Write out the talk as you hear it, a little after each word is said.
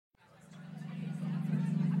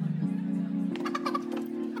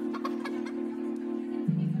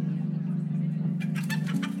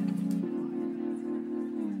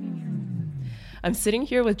I'm sitting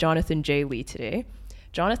here with Jonathan J. Lee today.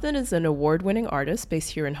 Jonathan is an award-winning artist based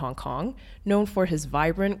here in Hong Kong, known for his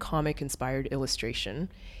vibrant comic-inspired illustration.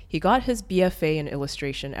 He got his BFA in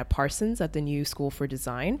illustration at Parsons at the New School for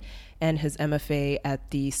Design and his MFA at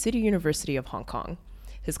the City University of Hong Kong.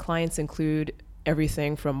 His clients include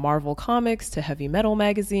everything from Marvel Comics to Heavy Metal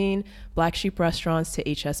Magazine, Black Sheep Restaurants to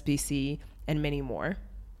HSBC, and many more.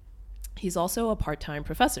 He's also a part-time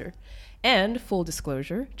professor. And full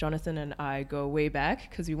disclosure, Jonathan and I go way back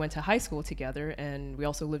because we went to high school together and we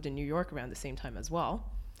also lived in New York around the same time as well.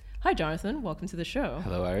 Hi, Jonathan. Welcome to the show.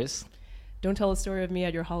 Hello, Iris. Don't tell a story of me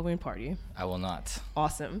at your Halloween party. I will not.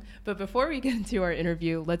 Awesome. But before we get into our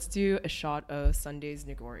interview, let's do a shot of Sunday's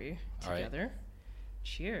Nigori together. Right.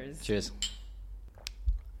 Cheers. Cheers.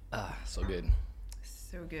 So good.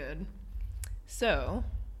 So good. So,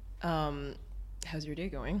 how's your day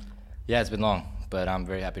going? Yeah, it's been long, but I'm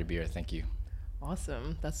very happy to be here. Thank you.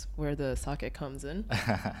 Awesome. That's where the sake comes in.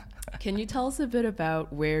 Can you tell us a bit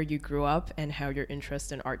about where you grew up and how your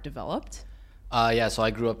interest in art developed? Yeah, so I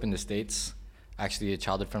grew up in the States. Actually, a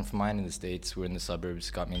childhood friend of mine in the States, who were in the suburbs,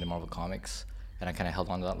 got me into Marvel Comics. And I kind of held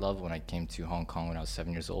on to that love when I came to Hong Kong when I was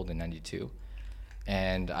 7 years old in 92.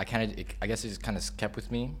 And I guess it just kind of kept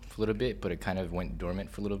with me for a little bit, but it kind of went dormant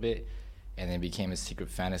for a little bit. And then became a secret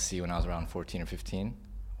fantasy when I was around 14 or 15,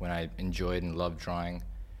 when I enjoyed and loved drawing.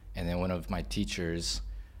 And then one of our teachers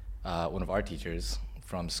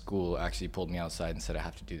from school actually pulled me outside and said, I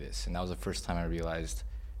have to do this. And that was the first time I realized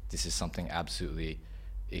this is something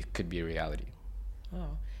it could be a reality.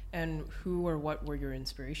 Oh, and who or what were your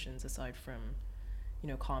inspirations aside from,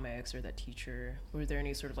 comics or that teacher? Were there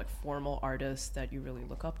any sort of like formal artists that you really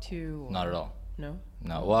look up to? Or? Not at all. No?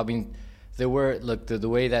 No, well, I mean, there were, look, the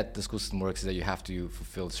way that the school system works is that you have to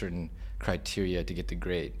fulfill certain criteria to get the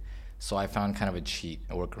grade. So I found kind of a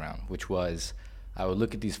workaround, which was I would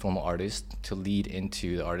look at these formal artists to lead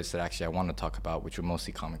into the artists that actually I want to talk about, which were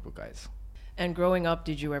mostly comic book guys. And growing up,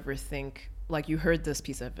 did you ever think, like you heard this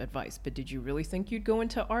piece of advice, but did you really think you'd go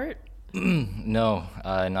into art? No,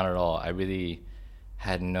 not at all. I really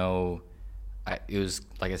had it was,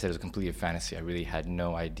 like I said, it was completely a fantasy. I really had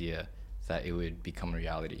no idea that it would become a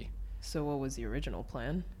reality. So what was the original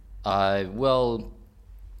plan? Well,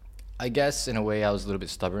 I guess in a way I was a little bit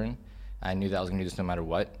stubborn. I knew that I was going to do this no matter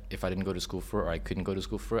what. If I didn't go to school for it or I couldn't go to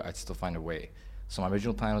school for it, I'd still find a way. So my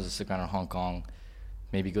original plan was to stick around in Hong Kong,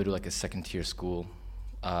 maybe go to like a second-tier school.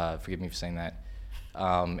 Forgive me for saying that.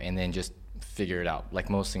 And then just figure it out. Like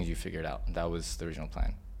most things, you figure it out. That was the original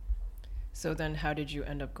plan. So then how did you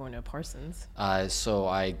end up going to Parsons? So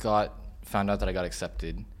I found out that I got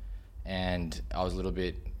accepted, and I was a little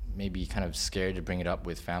bit maybe kind of scared to bring it up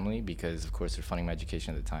with family because, of course, they're funding my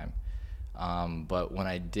education at the time. But when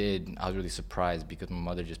I did, I was really surprised because my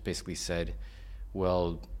mother just basically said,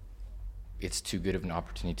 well, it's too good of an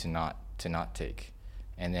opportunity to not take.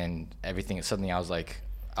 And then suddenly I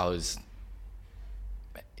was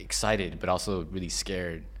excited, but also really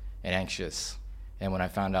scared and anxious. And when I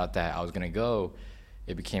found out that I was going to go,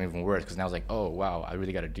 it became even worse because now I was like, oh, wow, I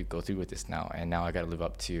really got to go through with this now. And now I got to live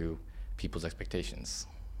up to people's expectations.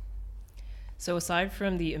 So aside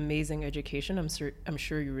from the amazing education I'm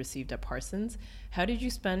sure you received at Parsons, how did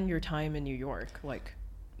you spend your time in New York? Like,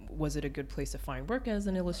 was it a good place to find work as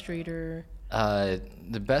an illustrator? The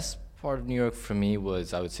best part of New York for me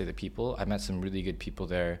was, I would say, the people. I met some really good people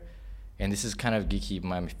there. And this is kind of geeky.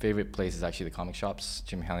 My favorite place is actually the comic shops,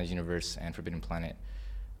 Jim Hanley's Universe and Forbidden Planet.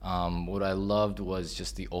 What I loved was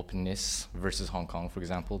just the openness versus Hong Kong, for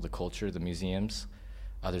example, the culture, the museums.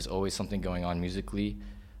 There's always something going on musically.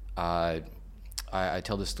 I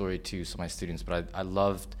tell this story to some of my students, but I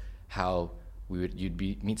loved how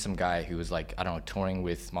meet some guy who was like, I don't know, touring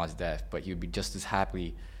with Mos Def, but he would be just as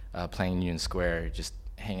happily playing Union Square, just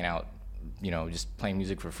hanging out, just playing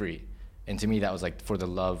music for free. And to me, that was like for the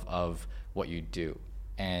love of what you do.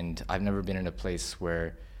 And I've never been in a place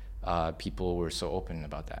where people were so open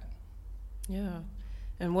about that. Yeah.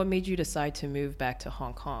 And what made you decide to move back to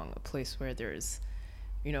Hong Kong, a place where there's,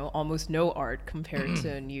 almost no art compared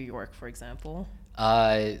to New York, for example?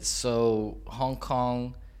 So Hong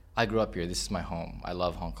Kong, I grew up here. This is my home. I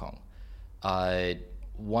love Hong Kong.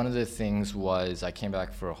 One of the things was I came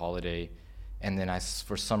back for a holiday, and then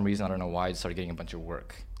for some reason, I don't know why, I started getting a bunch of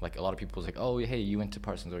work. Like a lot of people was like, oh, hey, you went to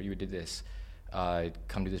Parsons, or you did this.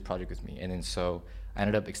 Come do this project with me. And then so I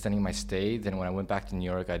ended up extending my stay. Then when I went back to New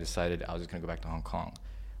York, I decided I was just going to go back to Hong Kong.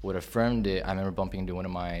 What affirmed it, I remember bumping into one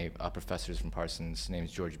of my professors from Parsons. His name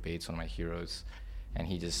is George Bates, one of my heroes. And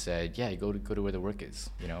he just said, yeah, go to where the work is,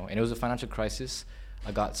 And it was a financial crisis.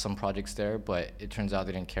 I got some projects there, but it turns out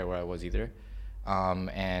they didn't care where I was either.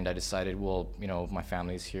 And I decided, well, my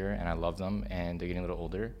family's here and I love them and they're getting a little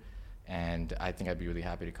older, and I think I'd be really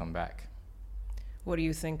happy to come back. What do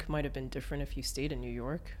you think might have been different if you stayed in New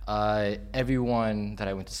York? Everyone that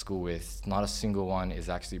I went to school with, not a single one is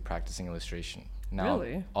actually practicing illustration. Now,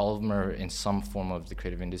 Really? all of them are in some form of the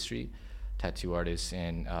creative industry, tattoo artists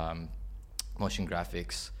and motion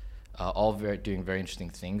graphics, doing very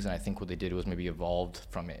interesting things. And I think what they did was maybe evolved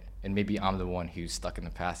from it. And maybe I'm the one who's stuck in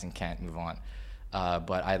the past and can't move on.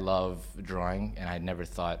 But I love drawing, and I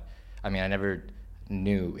never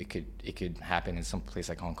knew it could happen in some place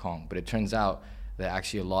like Hong Kong. But it turns out that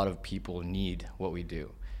actually a lot of people need what we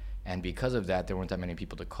do. And because of that, there weren't that many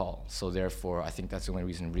people to call. So therefore, I think that's the only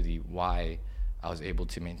reason really why I was able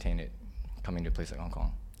to maintain it coming to a place like Hong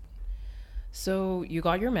Kong. So you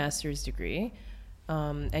got your master's degree,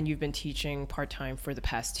 and you've been teaching part-time for the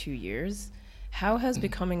past 2 years. How has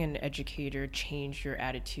becoming an educator changed your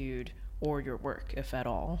attitude or your work, if at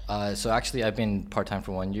all? So actually, I've been part-time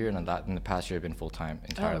for 1 year, and in the past year, I've been full-time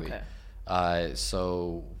entirely. Oh, okay.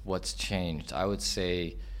 So what's changed? I would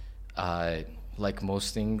say, like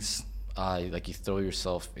most things, like you throw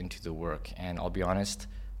yourself into the work. And I'll be honest,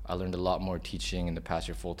 I learned a lot more teaching in the past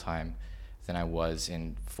year full-time than I was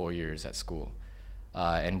in 4 years at school.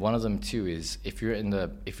 And one of them too is if you're in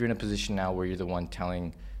a position now where you're the one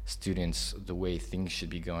telling students the way things should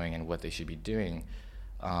be going and what they should be doing,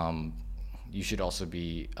 you should also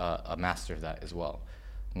be a master of that as well.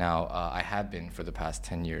 Now, I have been for the past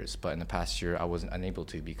 10 years, but in the past year, I wasn't unable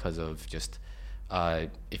to because of just,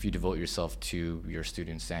 if you devote yourself to your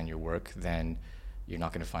students and your work, then you're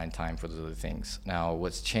not going to find time for those other things. Now,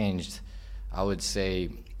 what's changed, I would say,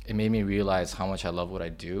 it made me realize how much I love what I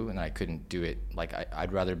do, and I couldn't do it. Like,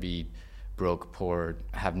 I'd rather be broke, poor,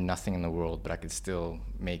 have nothing in the world, but I could still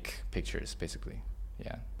make pictures, basically.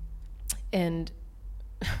 Yeah. And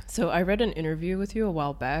so I read an interview with you a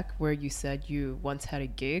while back where you said you once had a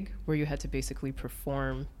gig where you had to basically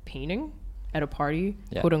perform painting at a party,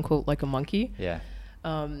 Yeah. quote unquote, like a monkey. Yeah.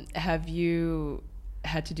 Have you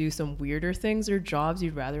had to do some weirder things or jobs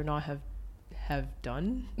you'd rather not have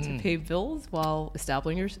done to pay bills while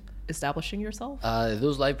establishing yourself?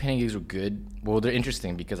 Those live painting gigs were good. Well, they're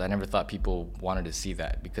interesting because I never thought people wanted to see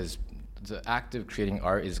that, because the act of creating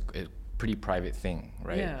art is a pretty private thing,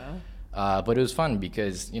 right? Yeah. But it was fun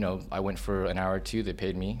because, I went for an hour or two, they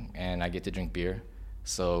paid me, and I get to drink beer.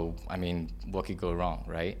 So, what could go wrong,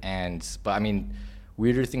 right? But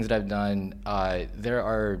weirder things that I've done, there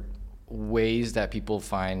are ways that people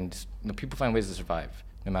find ways to survive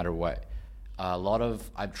no matter what.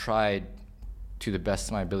 I've tried to the best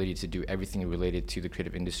of my ability to do everything related to the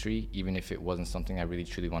creative industry, even if it wasn't something I really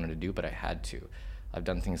truly wanted to do, but I had to. I've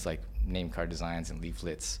done things like name card designs and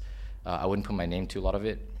leaflets. I wouldn't put my name to a lot of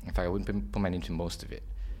it. In fact, I wouldn't put my name to most of it.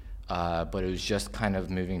 But it was just kind of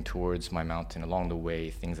moving towards my mountain along the way,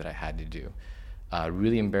 things that I had to do.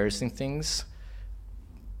 Really embarrassing things?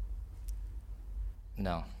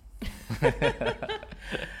 No.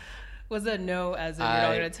 Was that no, as in you're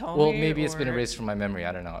not going to tell me? Well, maybe it's been erased from my memory.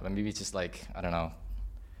 I don't know. Maybe it's just like, I don't know.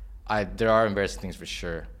 There are embarrassing things for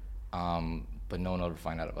sure, but no one will ever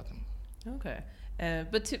find out about them. Okay.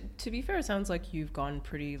 But to be fair, it sounds like you've gone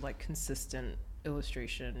pretty consistent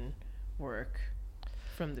illustration work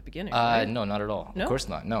from the beginning, right? No, not at all. No? Of course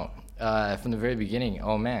not. No. From the very beginning,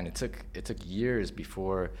 oh man, it took years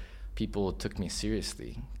before people took me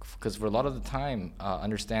seriously. Because for a lot of the time,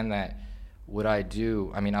 understand that what I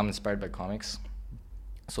do, I'm inspired by comics.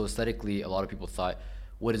 So aesthetically, a lot of people thought,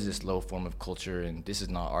 what is this low form of culture, and this is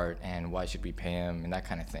not art, and why should we pay him, and that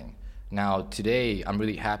kind of thing. Now, today, I'm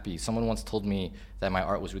really happy. Someone once told me that my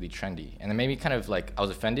art was really trendy. And it made me kind of I was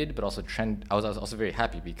offended, but also I was also very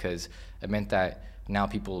happy because it meant that now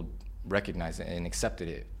people recognized it and accepted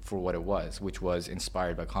it for what it was, which was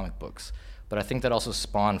inspired by comic books. But I think that also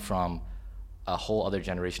spawned from a whole other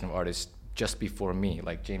generation of artists just before me,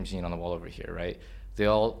 like James Jean on the wall over here, right? They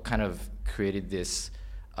all kind of created this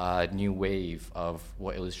new wave of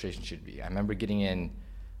what illustration should be. I remember getting in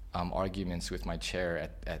arguments with my chair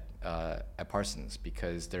at Parsons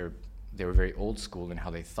because they were very old school in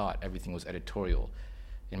how they thought everything was editorial.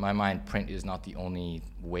 In my mind, print is not the only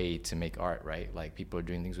way to make art, right? Like, people are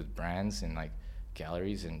doing things with brands and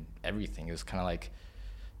galleries and everything. It was kind of like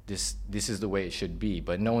this is the way it should be,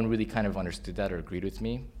 but no one really kind of understood that or agreed with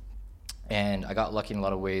me. And I got lucky in a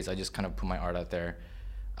lot of ways. I just kind of put my art out there.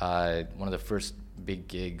 One of the first big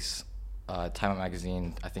gigs, Time Out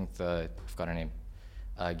Magazine, I forgot her name,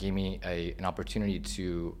 gave me an opportunity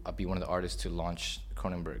to be one of the artists to launch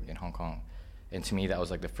Cronenberg in Hong Kong. And to me, that was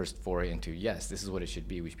the first foray into, yes, this is what it should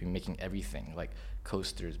be. We should be making everything, like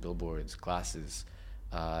coasters, billboards, glasses,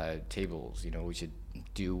 tables. You know, we should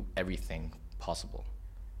do everything possible.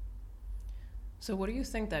 So what do you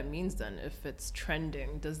think that means then? If it's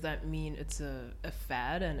trending, does that mean it's a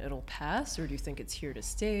fad and it'll pass, or do you think it's here to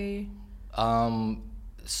stay?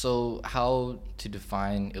 So how to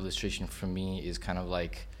define illustration for me is kind of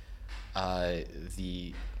like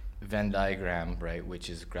the Venn diagram, right, which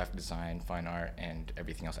is graphic design, fine art, and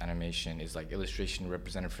everything else, animation, is like illustration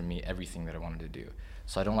represented for me everything that I wanted to do.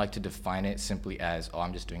 So I don't like to define it simply as, oh,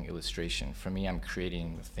 I'm just doing illustration. For me, I'm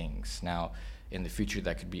creating things. Now, in the future,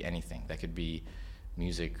 that could be anything. That could be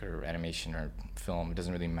music or animation or film. It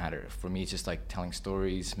doesn't really matter. For me, it's just like telling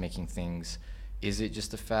stories, making things. Is it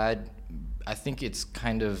just a fad? I think it's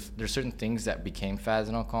kind of, there's certain things that became fads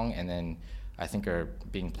in Hong Kong and then I think are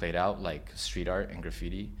being played out, like street art and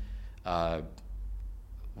graffiti.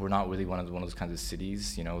 We're not really one of those kinds of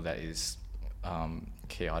cities, you know, that is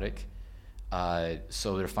chaotic.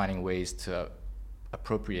 So they're finding ways to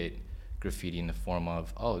appropriate graffiti in the form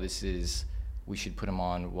of, oh, we should put them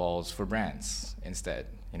on walls for brands instead,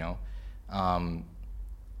 you know.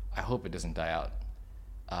 I hope it doesn't die out.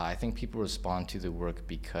 I think people respond to the work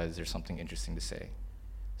because there's something interesting to say.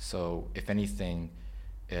 So if anything,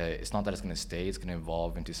 it's not that it's going to stay, it's going to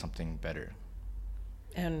evolve into something better.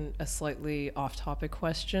 And a slightly off-topic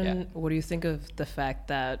question, Yeah. What do you think of the fact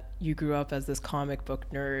that you grew up as this comic book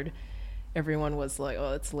nerd? Everyone was like,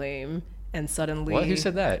 oh, it's lame. And suddenly... What? Who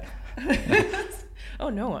said that? Oh,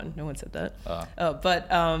 no one said that. Oh. But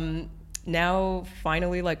now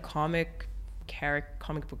finally, like comic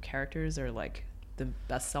book characters are like the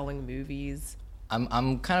best-selling movies.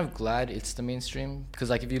 I'm kind of glad it's the mainstream because,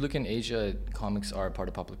 like, if you look in Asia, comics are part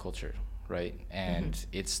of popular culture, right? And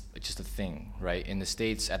it's just a thing, right? In the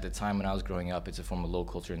States, at the time when I was growing up, it's a form of low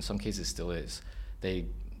culture. In some cases, still is.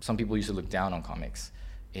 Some people used to look down on comics.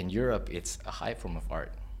 In Europe, it's a high form of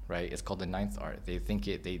art, right? It's called the ninth art. They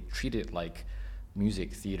treat it like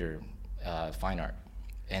music, theater, fine art.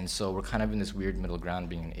 And so we're kind of in this weird middle ground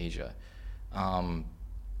being in Asia.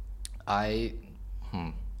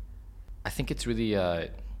 I think it's really,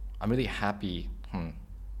 I'm really happy.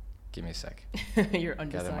 Give me a sec. You're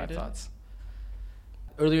undecided. Gather my thoughts.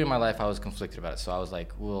 Earlier in my life, I was conflicted about it. So I was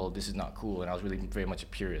like, well, this is not cool. And I was really very much a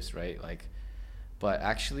purist, right? Like, but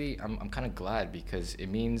actually, I'm kind of glad because it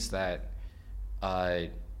means that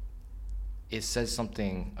it says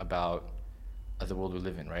something about the world we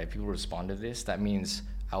live in, right? If people respond to this, that means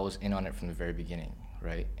I was in on it from the very beginning,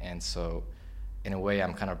 right? And so, in a way,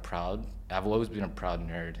 I'm kind of proud. I've always been a proud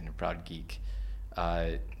nerd and a proud geek,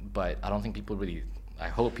 but I don't think people really. I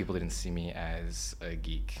hope people didn't see me as a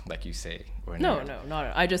geek, like you say, or a nerd. No,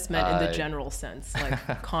 not. I just meant in the general sense.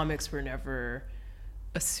 Like comics were never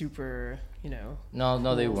a super, you know. No,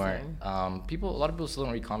 cool they weren't. thing. A lot of people still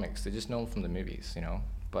don't read comics. They just know them from the movies, you know.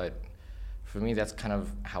 But for me, that's kind of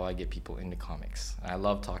how I get people into comics. And I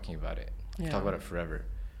love talking about it. I talk about it forever.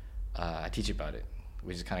 I teach about it,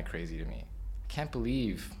 which is kind of crazy to me. I can't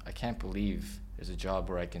believe there's a job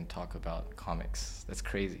where I can talk about comics. That's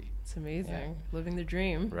crazy. It's amazing. Yeah. Living the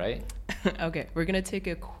dream. Right? Okay, we're going to take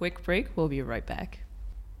a quick break. We'll be right back.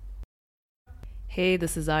 Hey,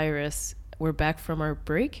 this is Iris. We're back from our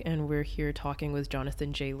break, and we're here talking with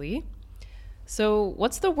Jonathan J. Lee. So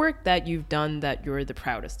what's the work that you've done that you're the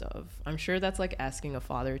proudest of? I'm sure that's like asking a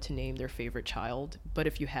father to name their favorite child, but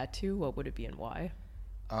if you had to, what would it be and why?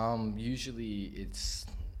 Usually it's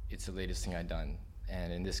the latest thing I've done,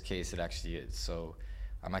 and in this case, it actually is. So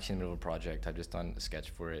I'm actually in the middle of a project. I've just done a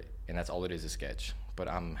sketch for it, and that's all it is, a sketch. But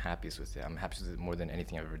I'm happiest with it. I'm happiest with it more than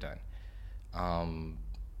anything I've ever done.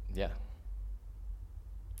 Yeah.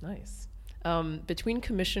 Nice. Between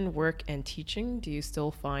commission work and teaching, do you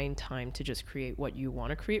still find time to just create what you want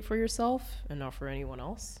to create for yourself and not for anyone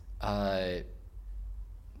else?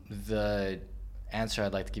 The answer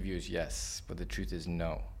I'd like to give you is yes, but the truth is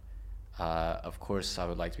no. Of course, I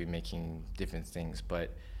would like to be making different things,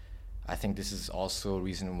 but I think this is also a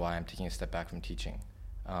reason why I'm taking a step back from teaching.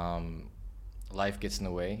 Life gets in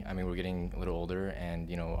the way. I mean, we're getting a little older, and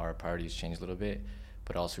you know, our priorities change a little bit.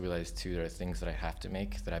 But I also realize too, there are things that I have to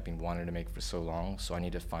make that I've been wanting to make for so long. So I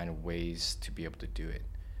need to find ways to be able to do it.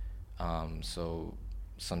 So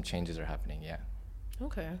some changes are happening. Yeah.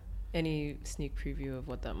 Okay. Any sneak preview of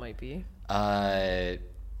what that might be? I'm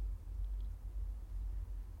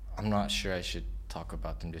not sure I should talk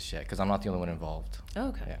about them just yet because I'm not the only one involved. Oh,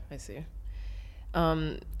 okay, Yeah. I see.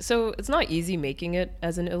 So it's not easy making it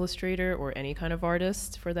as an illustrator or any kind of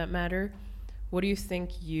artist for that matter. What do you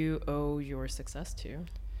think you owe your success to?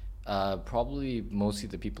 Probably mostly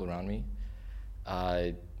the people around me.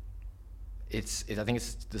 I think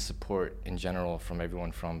it's the support in general from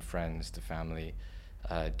everyone, from friends to family.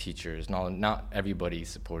 teachers. Not everybody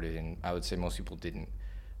supported, and I would say most people didn't.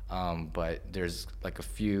 But there's like a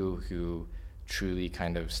few who truly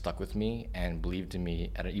kind of stuck with me and believed in me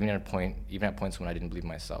even at points when I didn't believe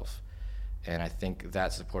myself. And I think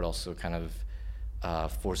that support also kind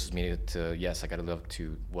of forces me to yes, I got to live up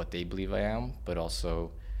to what they believe I am, but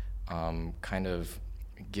also kind of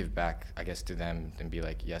give back, I guess, to them and be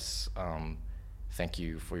like, yes, thank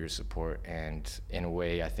you for your support. And in a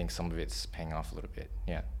way, I think some of it's paying off a little bit.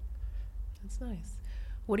 Yeah. That's nice.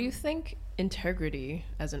 What do you think integrity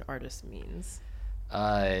as an artist means?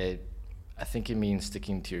 I think it means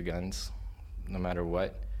sticking to your guns no matter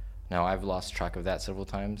what. Now, I've lost track of that several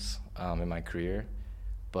times in my career,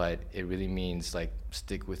 but it really means like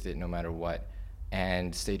stick with it no matter what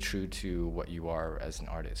and stay true to what you are as an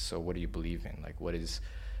artist. So what do you believe in? Like, what is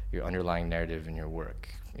your underlying narrative in your work?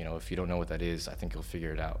 You know, if you don't know what that is, I think you'll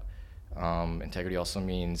figure it out. Integrity also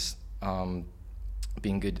means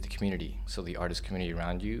being good to the community, so the artist community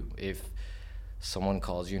around you. If someone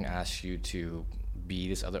calls you and asks you to be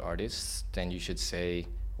this other artist, then you should say,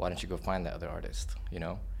 why don't you go find that other artist, you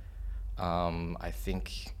know? I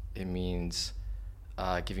think it means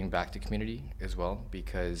giving back to community as well,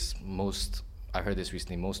 because I heard this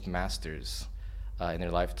recently, most masters in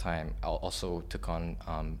their lifetime also took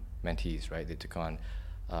on mentees, right? They took on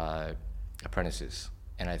apprentices.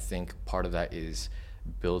 And I think part of that is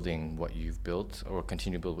building what you've built, or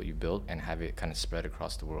continue to build what you've built and have it kind of spread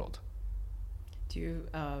across the world. Do you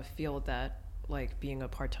feel that like being a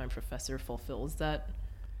part-time professor fulfills that?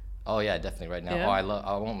 Oh yeah, definitely right now. Yeah? I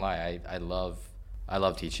won't lie, I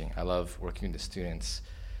love teaching. I love working with the students.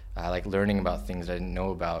 I like learning about things I didn't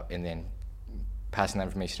know about and then passing that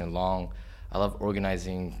information along. I love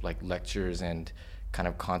organizing like lectures and kind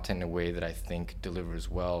of content in a way that I think delivers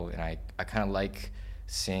well, and I kind of like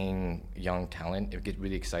seeing young talent. It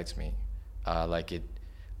really excites me. I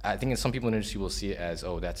think some people in the industry will see it as,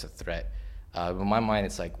 oh, that's a threat. But in my mind,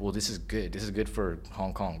 it's like, well, this is good. This is good for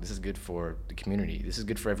Hong Kong. This is good for the community. This is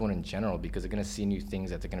good for everyone in general, because they're going to see new things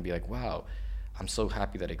that they're going to be like, wow, I'm so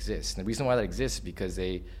happy that exists. And the reason why that exists is because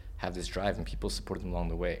they have this drive and people support them along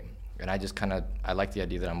the way. And I like the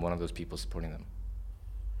idea that I'm one of those people supporting them.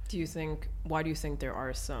 Why do you think there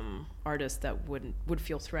are some artists that would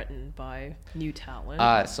feel threatened by new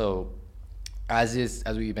talent? So as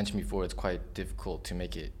we mentioned before, it's quite difficult to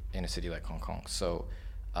make it in a city like Hong Kong. So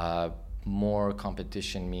more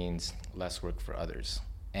competition means less work for others.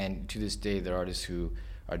 And to this day, there are artists who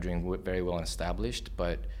are doing very well and established,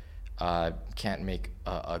 but can't make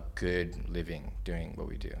a good living doing what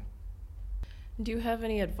we do. Do you have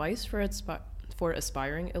any advice for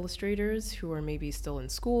aspiring illustrators who are maybe still in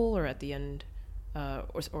school or at the end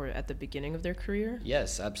or at the beginning of their career?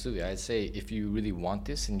 Yes, absolutely. I'd say if you really want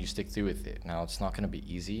this and you stick through with it. Now, it's not going to be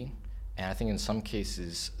easy. And I think in some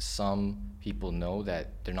cases, some people know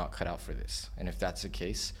that they're not cut out for this. And if that's the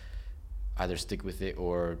case, either stick with it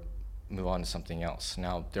or move on to something else.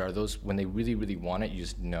 Now, there are those, when they really, really want it, you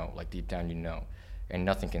just know, like deep down you know, and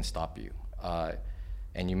nothing can stop you.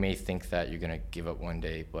 And you may think that you're going to give up one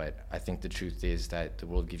day, but I think the truth is that the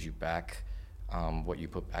world gives you back what you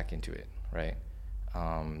put back into it, right?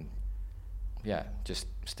 Yeah, just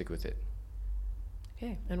stick with it.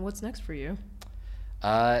 Okay, and what's next for you?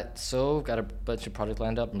 So got a bunch of projects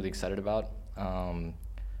lined up I'm really excited about. I'm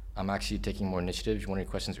actually taking more initiatives. One of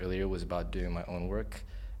your questions earlier was about doing my own work,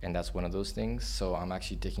 and that's one of those things. So I'm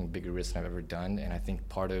actually taking bigger risks than I've ever done, and I think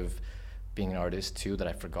part of being an artist too that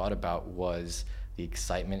I forgot about was the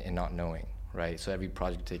excitement in not knowing, right? So every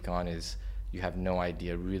project you take on is, you have no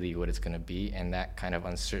idea really what it's going to be, and that kind of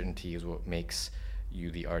uncertainty is what makes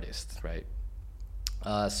you the artist, right?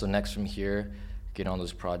 So next from here, get on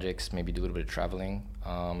those projects, maybe do a little bit of traveling,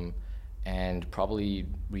 and probably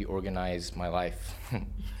reorganize my life.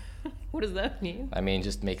 What does that mean? I mean,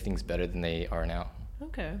 just make things better than they are now.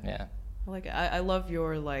 Okay. Yeah. I love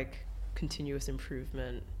your like continuous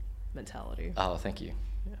improvement mentality. Oh, thank you.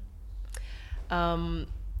 Yeah.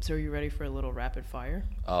 So are you ready for a little rapid fire?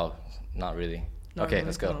 Oh, not really. Not okay, really?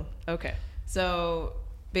 let's go. Oh, okay. So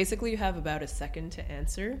basically you have about a second to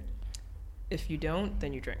answer. If you don't,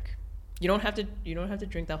 then you drink. You don't have to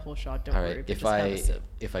drink that whole shot, don't All worry. right, But just have a sip.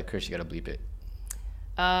 if I curse, you gotta bleep it.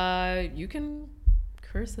 You can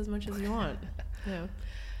curse as much as you want. Yeah.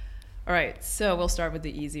 All right, so we'll start with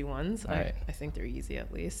the easy ones. All right. I think they're easy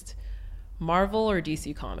at least. Marvel or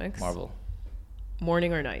DC Comics? Marvel.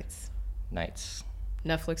 Morning or nights? Nights.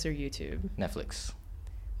 Netflix or YouTube? Netflix.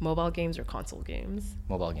 Mobile games or console games?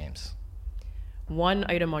 Mobile games. One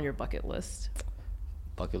item on your bucket list?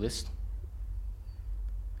 Bucket list.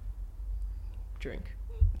 Drink.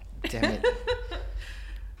 Damn it.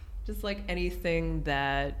 Just like anything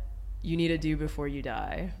that you need to do before you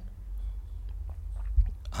die.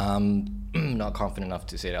 Not confident enough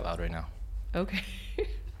to say it out loud right now. Okay.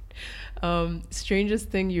 Strangest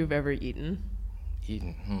thing you've ever eaten?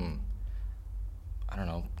 I don't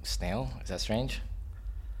know. Snail? Is that strange?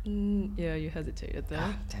 Yeah, you hesitated there.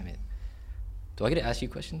 Ah, damn it. Do I get to ask you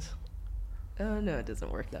questions? No, it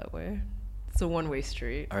doesn't work that way. It's a one-way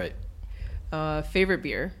street. All right. Favorite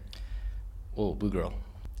beer? Oh, Blue Girl.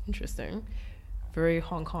 Interesting. Very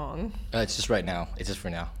Hong Kong. It's just right now. It's just for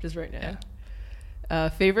now. Just right now. Yeah.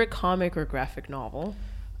 Favorite comic or graphic novel?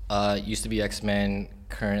 Used to be X-Men.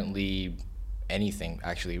 Currently, anything.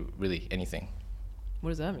 Actually, really anything. What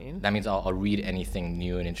does that mean? That means I'll read anything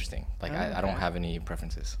new and interesting. Like, I don't Okay. have any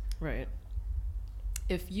preferences. Right.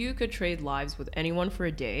 If you could trade lives with anyone for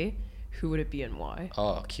a day, who would it be and why?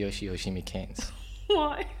 Oh, Kiyoshi Hoshimi Keynes.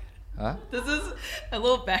 Why? Huh? This is a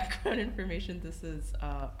little background information. This is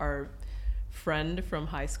our friend from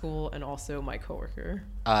high school and also my coworker.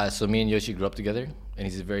 So me and Yoshi grew up together, and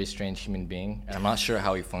he's a very strange human being. And I'm not sure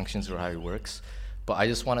how he functions or how he works, but I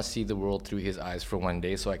just want to see the world through his eyes for one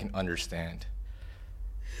day so I can understand.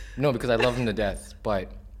 No, because I love him to death,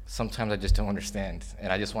 but sometimes I just don't understand,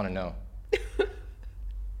 and I just want to know.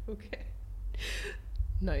 Okay.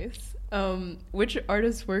 Nice. Which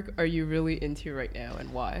artist's work are you really into right now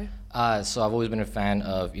and why? So I've always been a fan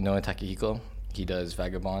of Inoue Takehiko. He does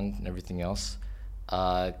Vagabond and everything else.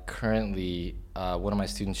 Currently, one of my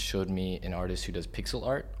students showed me an artist who does pixel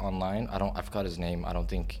art online. I forgot his name. I don't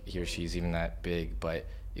think he or she's even that big, but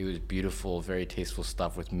it was beautiful, very tasteful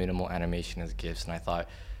stuff with minimal animation as gifts. And I thought,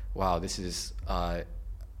 wow, this is. I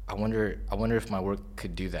wonder if my work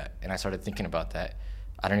could do that. And I started thinking about that.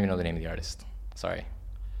 I don't even know the name of the artist. Sorry.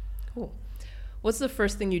 Cool. What's the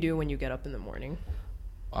first thing you do when you get up in the morning?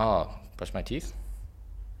 Oh, brush my teeth.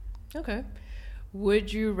 Okay.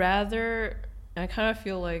 Would you rather, I kind of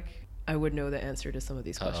feel like I would know the answer to some of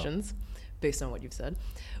these questions based on what you've said.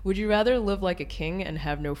 Would you rather live like a king and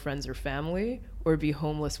have no friends or family, or be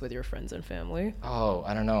homeless with your friends and family? Oh,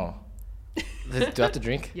 I don't know. Do I have to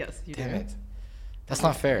drink? Yes, you Damn do. it. That's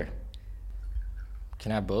not fair.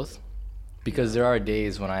 Can I have both? Because there are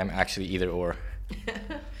days when I'm actually either or.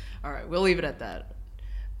 All right, we'll leave it at that.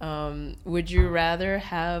 Would you rather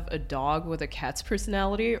have a dog with a cat's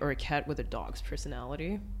personality or a cat with a dog's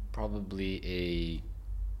personality? Probably a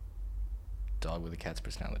dog with a cat's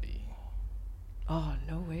personality. Oh,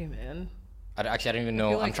 no way, man. I don't even I know.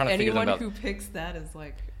 feel like I'm trying to figure them anyone out. who picks that is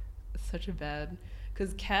like such a bad,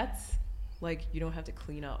 because cats, like, you don't have to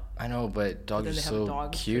clean up. I know, but dogs then are they have a so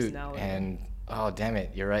dog's cute. personality. And, oh, damn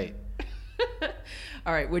it. You're right.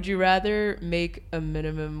 All right, would you rather make a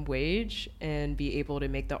minimum wage and be able to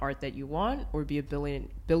make the art that you want, or be a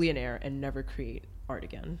billionaire and never create art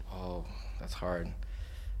again? Oh, that's hard.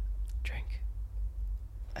 Drink.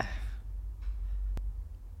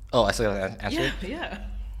 Oh, I still got to answer? Yeah.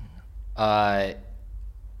 I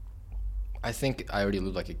think I already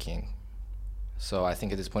live like a king. So I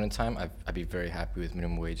think at this point in time, I'd be very happy with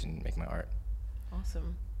minimum wage and make my art.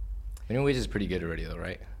 Awesome. Minimum wage is pretty good already, though,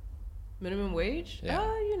 right? Minimum wage? Yeah.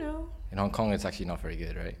 You know. In Hong Kong, it's actually not very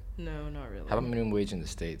good, right? No, not really. How about minimum wage in the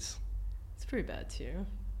States? It's pretty bad too.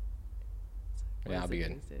 What Yeah, is I'll be it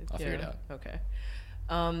good. these days? I'll figure it out. Okay.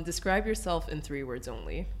 Describe yourself in 3 words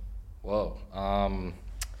only. Whoa.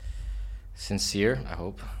 Sincere, I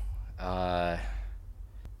hope. I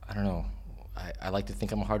don't know. I like to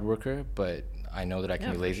think I'm a hard worker, but I know that I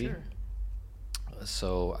can be for lazy. sure.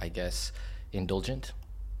 So I guess indulgent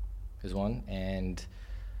is one, and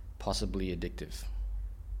possibly addictive.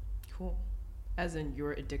 Cool. As in,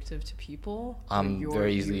 you're addictive to people? or I'm you're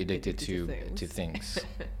very easily addicted to things? things.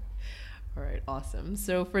 All right, awesome.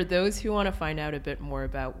 So for those who want to find out a bit more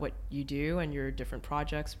about what you do and your different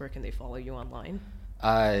projects, where can they follow you online?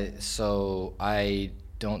 So I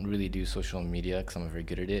don't really do social media because I'm not very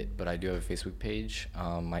good at it, but I do have a Facebook page.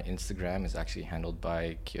 My Instagram is actually handled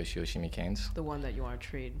by Kiyoshi Hoshimi Keynes. The one that you want to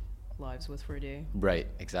trade lives with for a day? Right,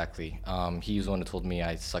 exactly. He was the one who told me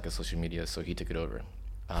I suck at social media, so he took it over.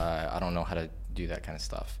 I don't know how to do that kind of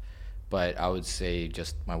stuff, but I would say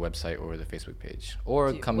just my website or the Facebook page,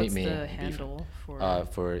 or come meet me. What's the handle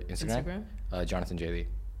for Instagram? Jonathan J. Lee.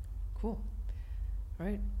 Cool. All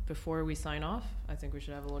right. Before we sign off, I think we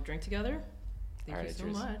should have a little drink together. Thank All you right, so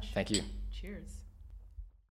cheers. much. Thank you. Cheers.